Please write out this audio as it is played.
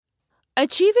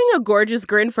Achieving a gorgeous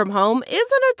grin from home isn't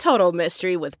a total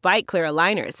mystery with Bite Clear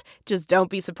aligners. Just don't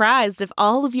be surprised if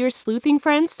all of your sleuthing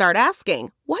friends start asking,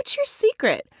 "What's your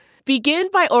secret?" Begin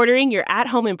by ordering your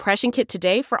at-home impression kit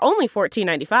today for only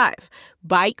 $14.95.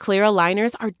 Bite Clear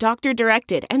aligners are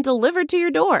doctor-directed and delivered to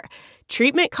your door.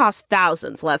 Treatment costs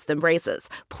thousands less than braces.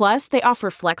 Plus, they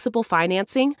offer flexible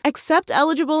financing, accept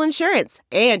eligible insurance,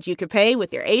 and you can pay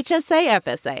with your HSA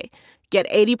FSA. Get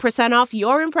 80% off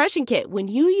your impression kit when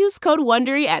you use code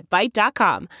WONDERY at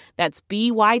Byte.com. That's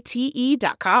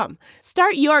BYTE.com.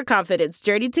 Start your confidence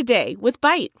journey today with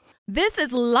Byte. This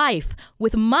is Life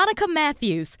with Monica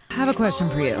Matthews. I have a question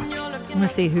for you. I'm going to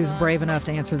see who's brave enough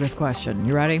to answer this question.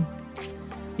 You ready?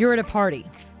 You're at a party.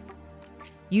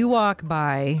 You walk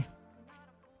by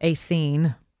a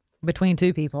scene between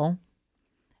two people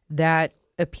that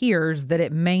appears that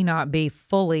it may not be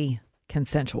fully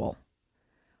consensual.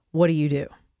 What do you do?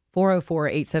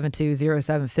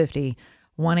 404-872-0750,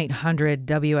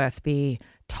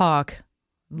 1-800-WSB-TALK.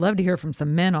 Love to hear from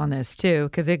some men on this, too,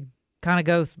 because it kind of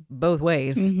goes both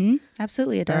ways. Mm-hmm.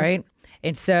 Absolutely, it does. All right?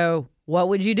 And so what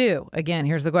would you do? Again,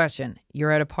 here's the question.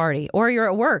 You're at a party or you're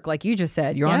at work, like you just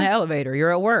said. You're on the elevator.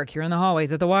 You're at work. You're in the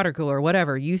hallways, at the water cooler,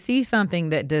 whatever. You see something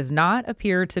that does not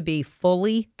appear to be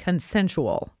fully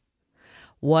consensual.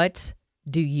 What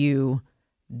do you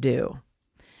do?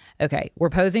 Okay, we're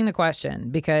posing the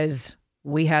question because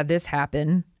we had this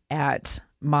happen at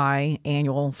my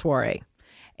annual soiree.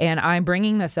 And I'm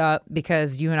bringing this up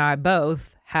because you and I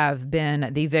both have been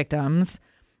the victims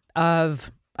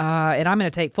of, and I'm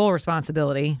going to take full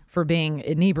responsibility for being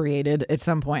inebriated at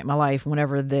some point in my life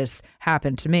whenever this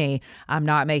happened to me. I'm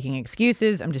not making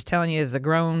excuses. I'm just telling you as a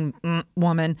grown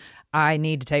woman, I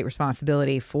need to take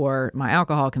responsibility for my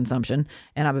alcohol consumption.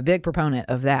 And I'm a big proponent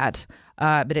of that.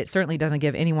 But it certainly doesn't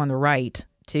give anyone the right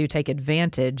to take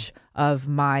advantage of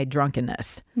my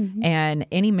drunkenness. Mm-hmm. And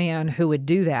any man who would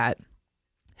do that,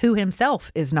 who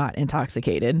himself is not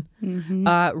intoxicated,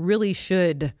 really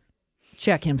should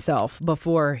check himself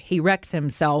before he wrecks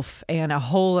himself and a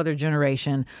whole other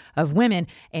generation of women.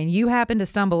 And you happen to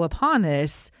stumble upon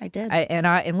this. I did.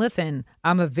 And listen,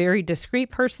 I'm a very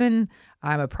discreet person.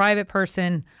 I'm a private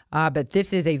person, but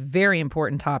this is a very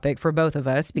important topic for both of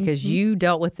us because you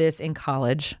dealt with this in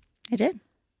college. I did.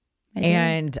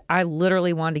 And I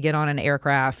literally wanted to get on an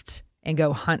aircraft and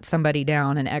go hunt somebody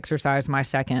down and exercise my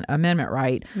Second Amendment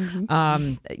right.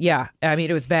 Yeah, I mean,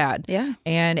 it was bad. Yeah.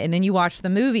 And then you watched the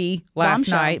movie last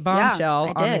night,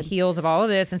 Bombshell, on the heels of all of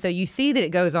this. And so you see that it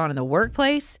goes on in the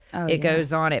workplace. It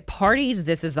goes on at parties.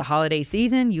 This is the holiday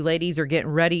season. You ladies are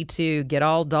getting ready to get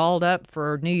all dolled up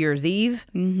for New Year's Eve.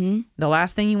 The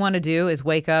last thing you want to do is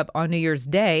wake up on New Year's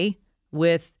Day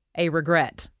with a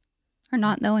regret. Or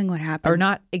not knowing what happened. Or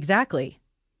not, exactly.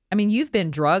 I mean, you've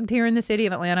been drugged here in the city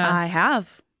of Atlanta. I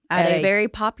have. At a very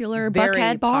popular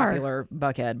Buckhead bar.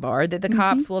 That the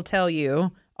cops will tell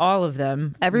you, all of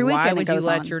them, every weekend. Why would you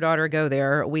let your daughter go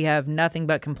there? We have nothing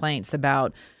but complaints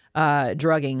about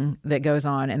drugging that goes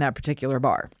on in that particular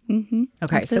bar. Okay,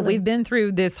 absolutely. So we've been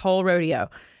through this whole rodeo.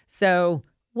 So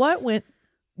what went,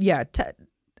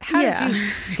 how did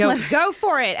you go? Go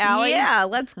for it, Allie. Yeah,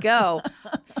 let's go.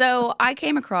 So I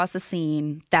came across a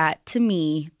scene that to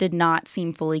me did not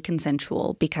seem fully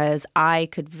consensual because I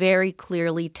could very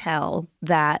clearly tell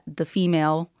that the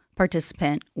female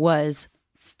participant was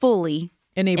fully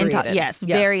inebriated. Yes,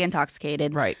 very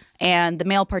intoxicated. Right. And the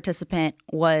male participant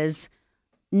was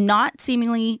not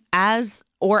seemingly as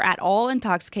or at all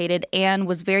intoxicated and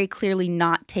was very clearly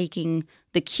not taking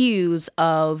the cues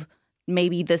of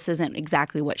maybe this isn't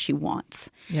exactly what she wants.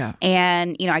 Yeah.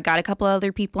 And, I got a couple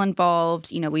other people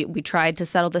involved. We tried to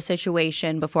settle the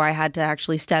situation before I had to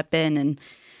actually step in and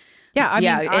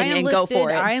go for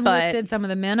it. I enlisted some of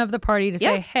the men of the party to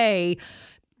say, hey,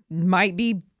 might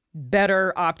be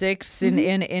better optics and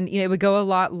it would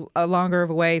go a longer of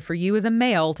a way for you as a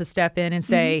male to step in and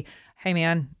say, hey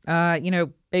man,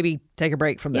 maybe take a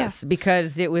break from this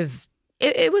because it was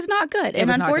not good.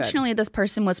 And unfortunately, this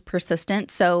person was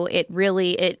persistent. So it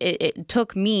really, it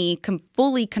took me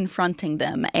fully confronting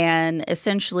them and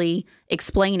essentially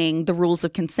explaining the rules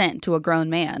of consent to a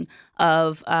grown man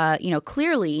of,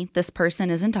 clearly this person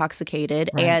is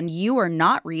intoxicated and you are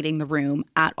not reading the room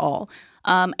at all.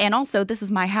 And also, this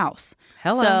is my house.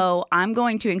 Hello. So I'm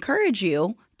going to encourage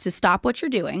you to stop what you're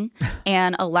doing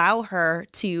and allow her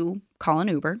to call an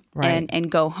Uber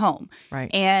and go home. Right.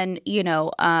 And,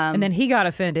 and then he got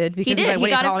offended because he did.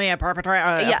 What, are you calling me a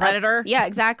predator? Yeah,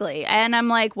 exactly. And I'm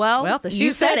like, well the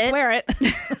shoe said it. Wear it.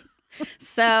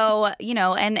 So,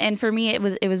 and for me, it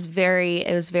was very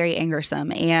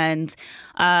angersome. And,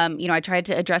 I tried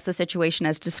to address the situation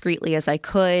as discreetly as I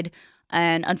could.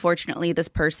 And unfortunately, this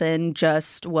person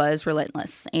just was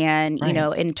relentless and,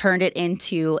 and turned it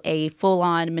into a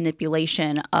full-on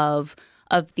manipulation of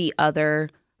the other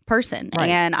person. Right.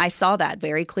 And I saw that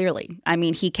very clearly. I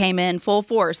mean, he came in full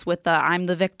force with the I'm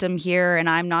the victim here and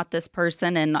I'm not this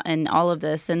person and all of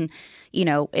this. And,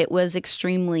 it was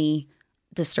extremely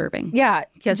disturbing. Yeah.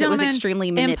 Because it was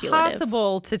extremely manipulative.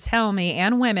 Impossible to tell me,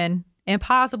 and women,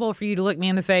 impossible for you to look me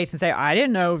in the face and say, I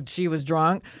didn't know she was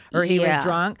drunk or he was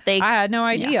drunk. I had no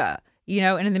idea.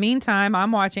 Yeah. And in the meantime,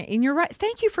 I'm watching, and you're right.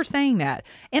 Thank you for saying that.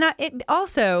 And it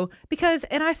also, because,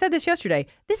 and I said this yesterday,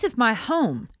 this is my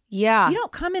home. Yeah. You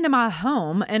don't come into my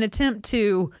home and attempt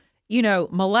to,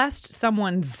 molest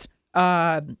someone's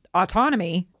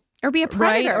autonomy. Or be a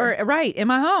predator. Right, in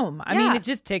my home. I mean, it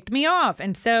just ticked me off.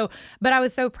 And so, but I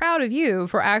was so proud of you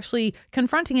for actually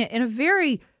confronting it in a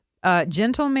very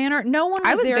gentle manner. No one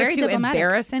was there to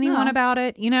embarrass anyone about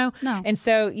it, No. And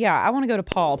so, I want to go to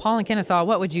Paul. Paul in Kennesaw,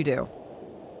 what would you do?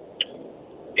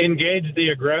 Engage the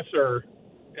aggressor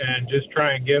and just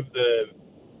try and give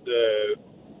the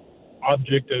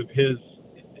object of his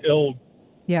ill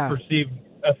perceived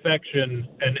affection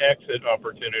an exit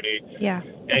opportunity. Yeah.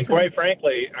 And absolutely. Quite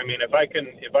frankly, I mean, if I can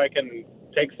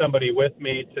take somebody with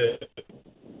me to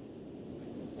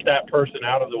that person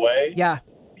out of the way, get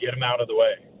them out of the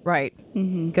way. Right.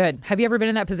 Mm-hmm. Good. Have you ever been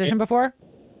in that position before?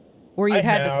 Where you've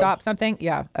had to stop something?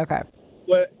 Yeah. Okay.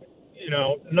 Well,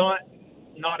 not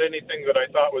anything that I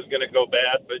thought was going to go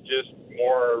bad, but just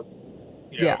more,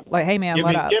 like, hey man,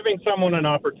 giving someone an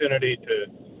opportunity to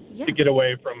get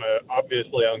away from a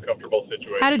obviously uncomfortable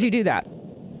situation. How did you do that?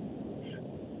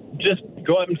 Just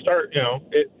go up and start,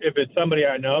 if it's somebody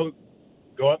I know,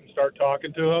 go up and start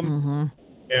talking to them,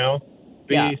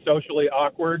 be socially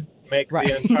awkward, make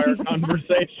the entire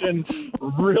conversation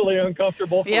really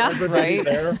uncomfortable for everybody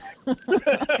there.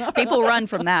 People run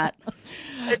from that.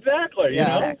 Exactly.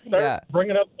 Start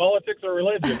bringing up politics or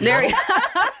religion. There you go.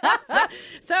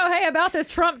 So, hey, about this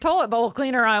Trump toilet bowl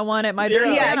cleaner I won at my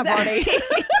dirty Santa party.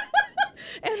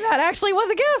 And that actually was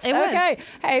a gift. Okay.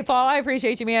 Hey, Paul, I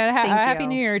appreciate you, man. Happy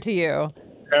New Year to you.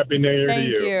 Happy New Year to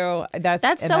you. Thank you.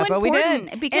 That's so important what we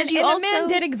did. Because the men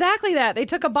did exactly that. They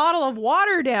took a bottle of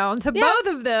water down to both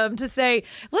of them to say,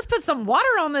 let's put some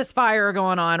water on this fire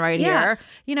going on here.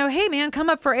 Hey, man, come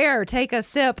up for air. Take a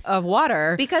sip of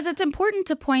water. Because it's important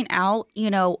to point out,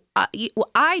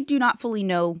 I do not fully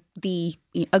know the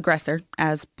aggressor,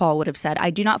 as Paul would have said. I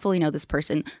do not fully know this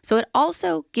person. So it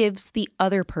also gives the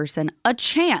other person a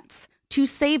chance to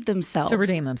save themselves. To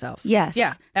redeem themselves. Yes.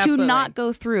 Yeah, to not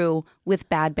go through with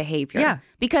bad behavior. Yeah.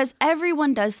 Because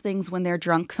everyone does things when they're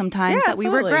drunk sometimes that we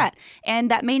regret.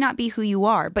 And that may not be who you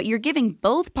are. But you're giving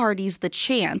both parties the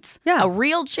chance, a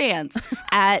real chance,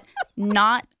 at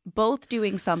not both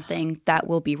doing something that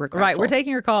will be regretful. Right. We're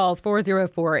taking your calls,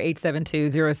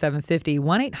 404-872-0750,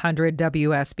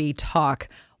 1-800-WSB-TALK.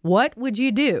 What would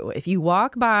you do if you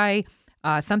walk by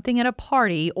something at a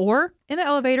party or in the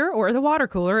elevator or the water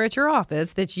cooler at your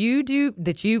office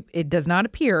it does not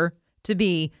appear to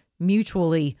be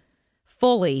mutually,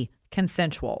 fully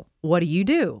consensual? What do you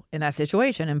do in that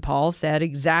situation? And Paul said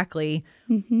exactly,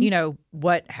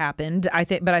 what happened. I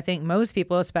think most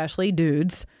people, especially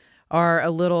dudes, are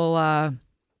a little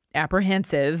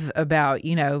apprehensive about,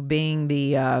 being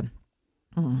the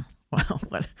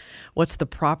what's the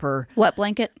proper wet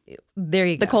blanket? There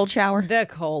you go. The cold shower. The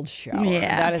cold shower.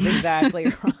 Yeah, that is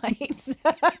exactly right.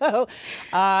 So,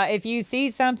 if you see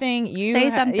something, you say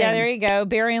something. Yeah, there you go.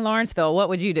 Barry in Lawrenceville, what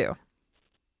would you do?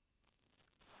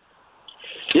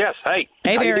 Yes. Hey.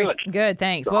 Hey, how Barry. You doing? Good.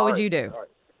 Thanks. What would you do?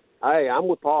 Hey, I'm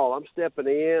with Paul. I'm stepping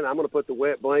in. I'm going to put the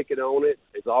wet blanket on it.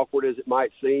 As awkward as it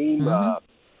might seem,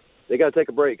 they got to take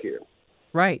a break here.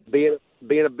 Right. Being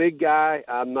a big guy,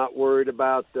 I'm not worried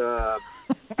about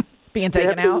being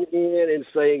taken out in and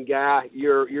saying, "Guy,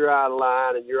 you're out of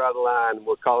line, and you're out of line. And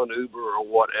we're calling Uber or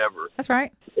whatever." That's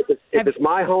right. If it's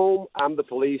my home, I'm the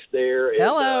police there.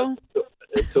 Hello.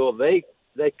 Until they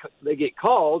get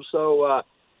called. So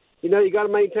you got to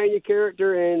maintain your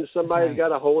character, and somebody's got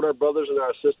to hold our brothers and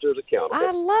our sisters accountable. I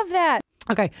love that.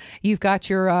 Okay, you've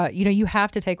got your, you have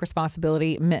to take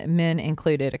responsibility, men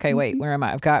included. Okay, wait, where am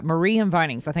I? I've got Marie and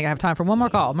Vinings. I think I have time for one more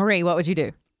call. Marie, what would you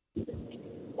do?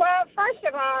 Well, first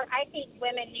of all, I think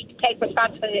women need to take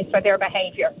responsibility for their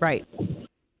behavior. Right.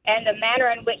 And the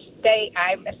manner in which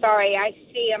I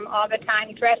see them all the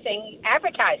time dressing,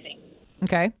 advertising.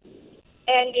 Okay.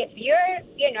 And if you're,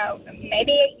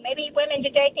 maybe women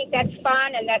today think that's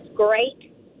fun and that's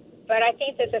great, but I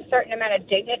think there's a certain amount of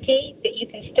dignity that you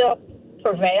can still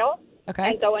prevail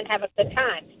and go and have a good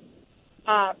time.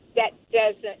 That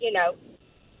doesn't,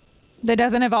 That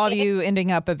doesn't involve you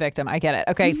ending up a victim. I get it.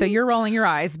 Okay, so you're rolling your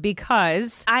eyes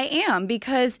because... I am,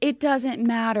 because it doesn't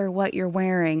matter what you're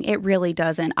wearing. It really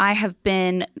doesn't. I have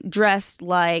been dressed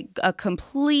like a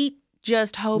complete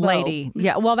just hobo lady.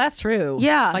 Yeah, well, that's true.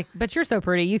 Yeah. But you're so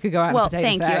pretty. You could go out well, and potato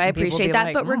thank sack you. I and people appreciate be that.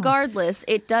 like, But regardless,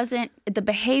 it doesn't, the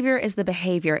behavior is the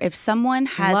behavior. If someone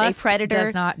has Lust a predator...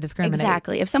 does not discriminate.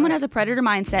 Exactly. If someone has a predator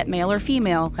mindset, male or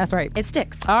female... That's right. It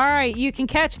sticks. All right. You can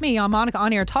catch me on Monica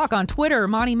On Air Talk on Twitter,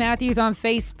 Monty Matthews on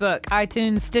Facebook,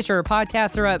 iTunes, Stitcher.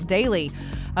 Podcasts are up daily.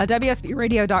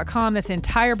 WSBradio.com. This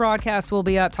entire broadcast will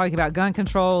be up talking about gun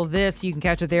control. You can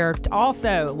catch it there.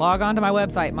 Also, log on to my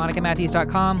website,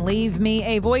 MonicaMatthews.com. Leave me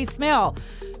a voicemail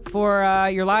for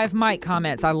your live mic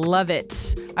comments. I love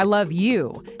it. I love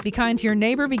you. Be kind to your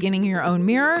neighbor, beginning in your own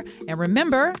mirror. And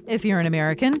remember, if you're an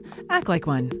American, act like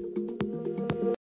one.